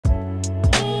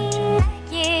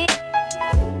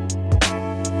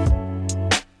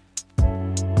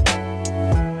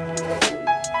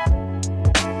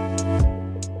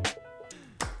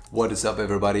What is up,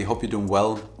 everybody? Hope you're doing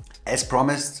well. As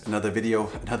promised, another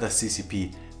video, another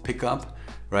CCP pickup,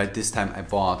 right? This time I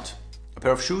bought a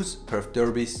pair of shoes, a pair of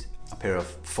Derbies, a pair of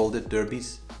folded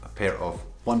Derbies, a pair of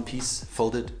one-piece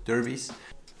folded Derbies.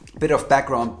 Bit of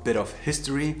background, bit of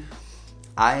history.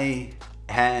 I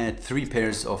had 3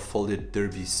 pairs of folded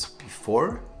Derbies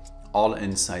before, all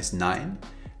in size 9,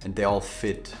 and they all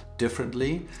fit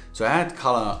differently. So I had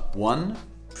color 1,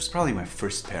 which was probably my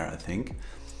first pair, I think.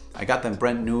 I got them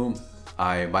brand new,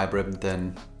 I vibrated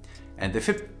them, and they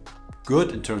fit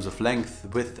good in terms of length,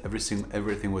 width,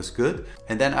 everything was good.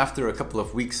 And then after a couple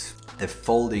of weeks, the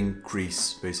folding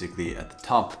crease basically at the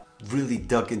top really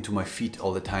dug into my feet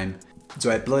all the time. So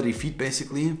I had bloody feet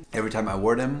basically every time I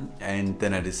wore them, and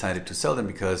then I decided to sell them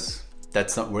because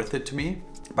that's not worth it to me.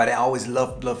 But I always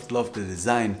loved the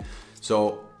design.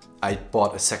 So I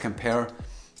bought a second pair,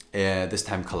 this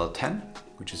time color 10,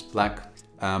 which is black.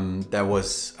 That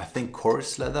was, I think,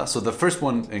 coarse leather. So the first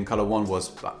one in color 1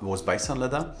 was bison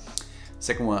leather.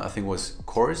 Second one I think was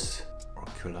coarse or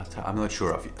culata. I'm not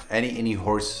sure of any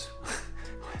horse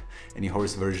any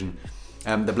horse version.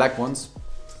 The black ones,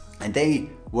 and they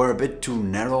were a bit too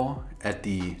narrow at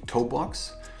the toe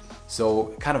box,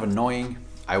 so kind of annoying.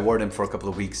 I wore them for a couple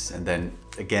of weeks and then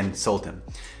again sold them.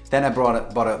 Then I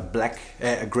bought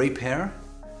a gray pair.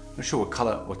 I'm not sure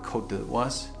what coat that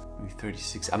was. Maybe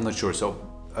 36. I'm not sure. So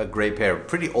a gray pair,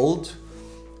 pretty old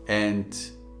and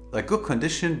like good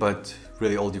condition, but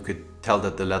really old. You could tell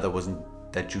that the leather wasn't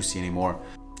that juicy anymore.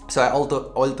 So I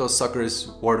oiled those suckers,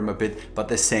 wore them a bit, but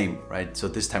the same, right? So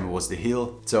this time it was the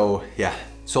heel. So yeah,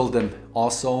 sold them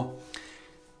also.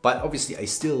 But obviously I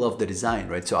still love the design,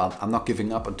 right? So I'm not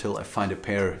giving up until I find a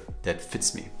pair that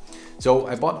fits me. So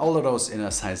I bought all of those in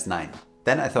a size 9.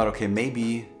 Then I thought, okay,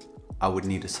 maybe I would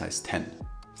need a size 10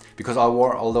 because I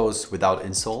wore all those without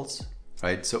insoles,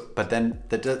 right? So, but then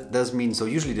that does mean, so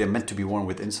usually they're meant to be worn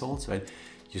with insoles, right?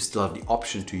 You still have the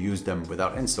option to use them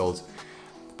without insoles,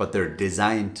 but they're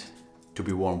designed to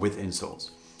be worn with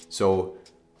insoles. So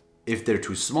if they're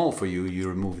too small for you, you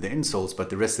remove the insoles, but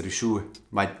the rest of the shoe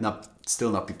might still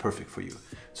not be perfect for you.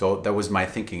 So that was my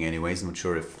thinking anyways. I'm not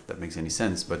sure if that makes any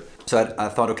sense, but so I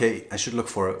thought, okay, I should look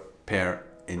for a pair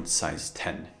in size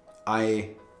 10. I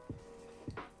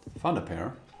found a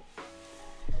pair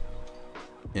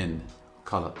in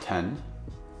color 10,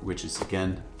 which is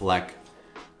again black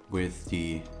with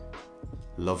the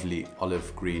lovely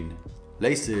olive green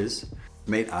laces,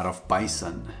 made out of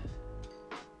bison,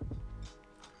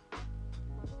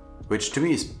 which to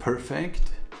me is perfect,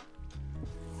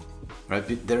 right?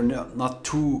 They're not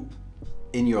too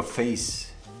in your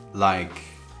face like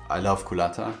I love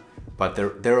culata, but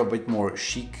they're a bit more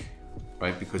chic,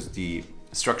 right? Because the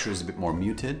structure is a bit more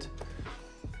muted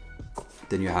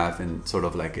than you have in sort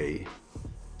of like a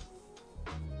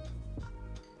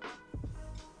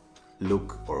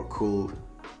look or cool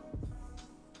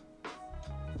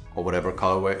or whatever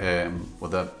colorway,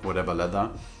 whatever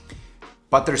leather.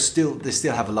 But they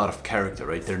still have a lot of character,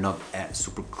 right? They're not as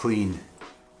super clean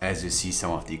as you see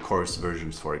some of the coarse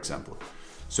versions, for example.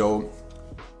 So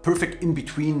perfect in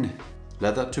between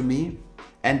leather to me.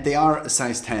 And they are a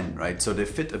size 10, right? So they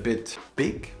fit a bit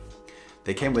big.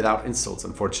 They came without insoles,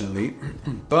 unfortunately,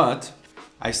 but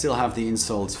I still have the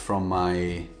insoles from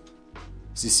my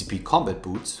CCP combat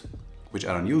boots, which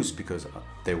I don't use because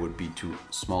they would be too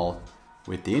small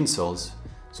with the insoles.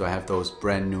 So I have those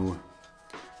brand new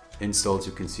insoles.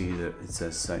 You can see that it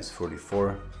says size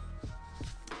 44.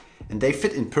 And they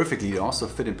fit in perfectly. They also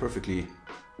fit in perfectly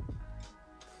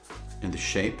in the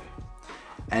shape.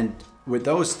 And with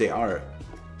those, they are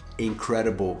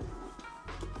incredibly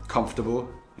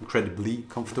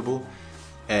comfortable,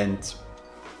 and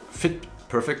fit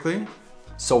perfectly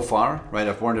so far, right?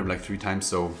 I've worn them like 3 times,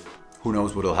 so who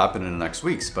knows what will happen in the next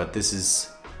weeks, but this is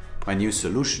my new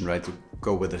solution, right? To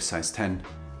go with a size 10,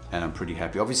 and I'm pretty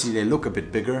happy. Obviously they look a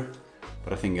bit bigger,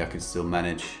 but I think I can still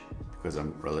manage because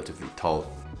I'm relatively tall.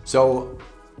 So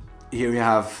here you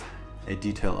have a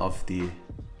detail of the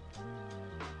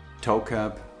toe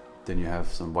cap. Then you have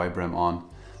some Vibram on.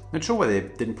 Not sure why they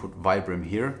didn't put Vibram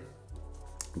here.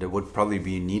 That would probably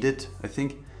be needed, I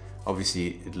think.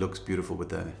 Obviously it looks beautiful with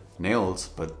the nails,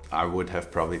 but I would have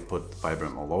probably put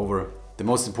Vibram all over. The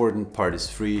most important part is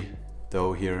free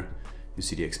though. Here you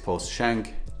see the exposed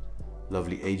shank,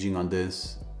 lovely aging on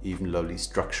this, even lovely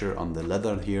structure on the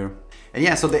leather here. And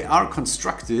yeah, so they are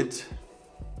constructed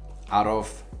out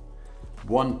of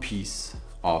one piece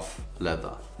of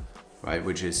leather, right?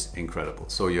 Which is incredible.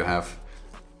 So you have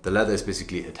the leather is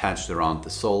basically attached around the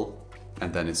sole,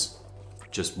 and then it's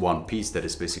just one piece that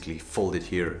is basically folded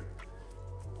here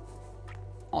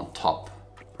on top,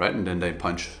 right? And then they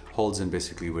punch holes in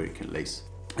basically where you can lace.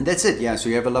 And that's it, yeah, so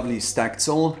you have a lovely stacked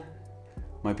sole.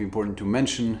 Might be important to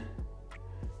mention,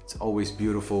 it's always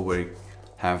beautiful where you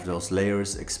have those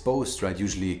layers exposed, right?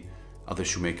 Usually other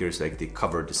shoemakers, like, they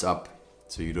cover this up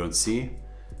so you don't see.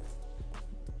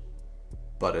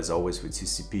 But as always with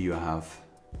CCP, you have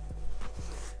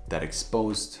that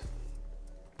exposed.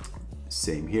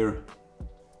 Same here.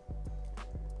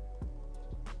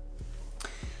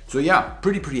 So yeah,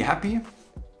 pretty happy.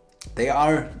 They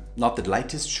are not the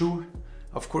lightest shoe,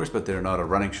 of course, but they're not a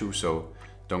running shoe, so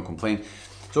don't complain.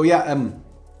 So yeah,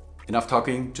 enough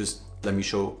talking, just let me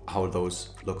show how those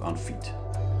look on feet.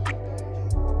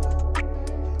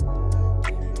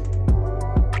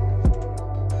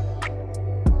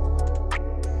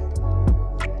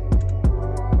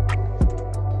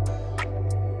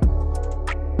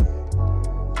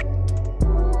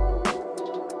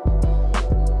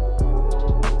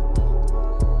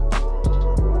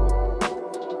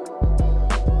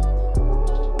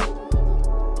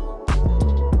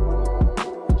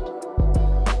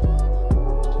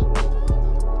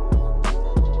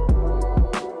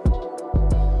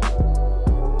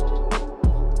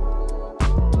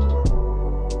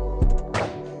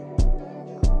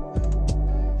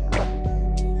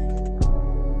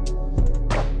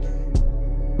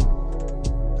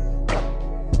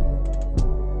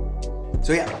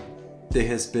 So yeah, there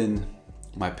has been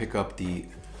my pickup, the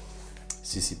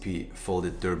CCP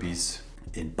folded Derbies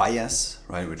in bias,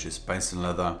 right, which is bison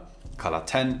leather, color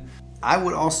 10. I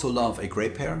would also love a gray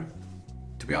pair,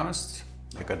 to be honest,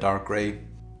 like a dark gray.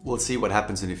 We'll see what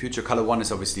happens in the future. Color 1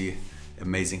 is obviously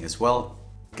amazing as well.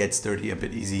 Gets dirty a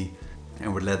bit easy,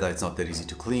 and with leather it's not that easy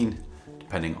to clean,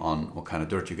 depending on what kind of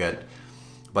dirt you get.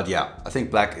 But yeah, I think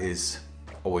black is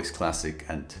always classic,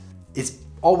 and it's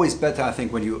always better, I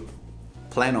think, when you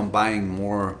plan on buying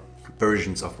more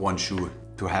versions of one shoe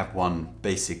to have one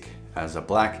basic as a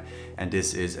black. And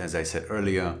this is, as I said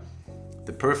earlier,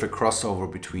 the perfect crossover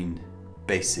between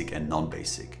basic and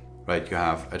non-basic, right? You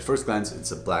have, at first glance,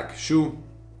 it's a black shoe,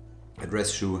 a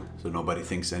dress shoe, so nobody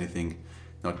thinks anything,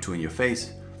 not too in your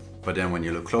face. But then when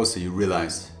you look closer, you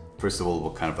realize, first of all,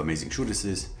 what kind of amazing shoe this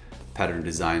is, pattern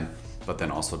design, but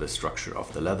then also the structure of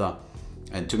the leather.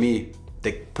 And to me,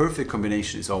 the perfect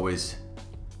combination is always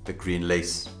the green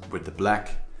lace with the black.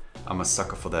 I'm a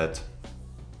sucker for that.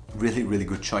 Really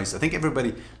good choice. I think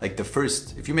everybody, like, the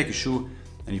first, if you make a shoe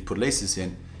and you put laces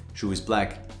in, shoe is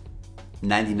black,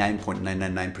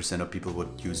 99.999% of people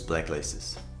would use black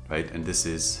laces, right? And this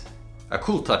is a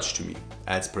cool touch to me.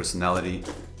 Adds personality.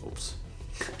 Oops.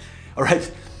 All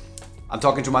right, I'm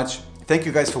talking too much. Thank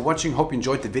you guys for watching. Hope you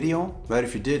enjoyed the video, right?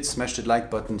 If you did, smash the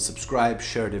like button, subscribe,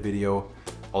 share the video,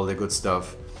 all the good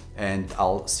stuff. And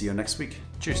I'll see you next week.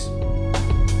 Cheers.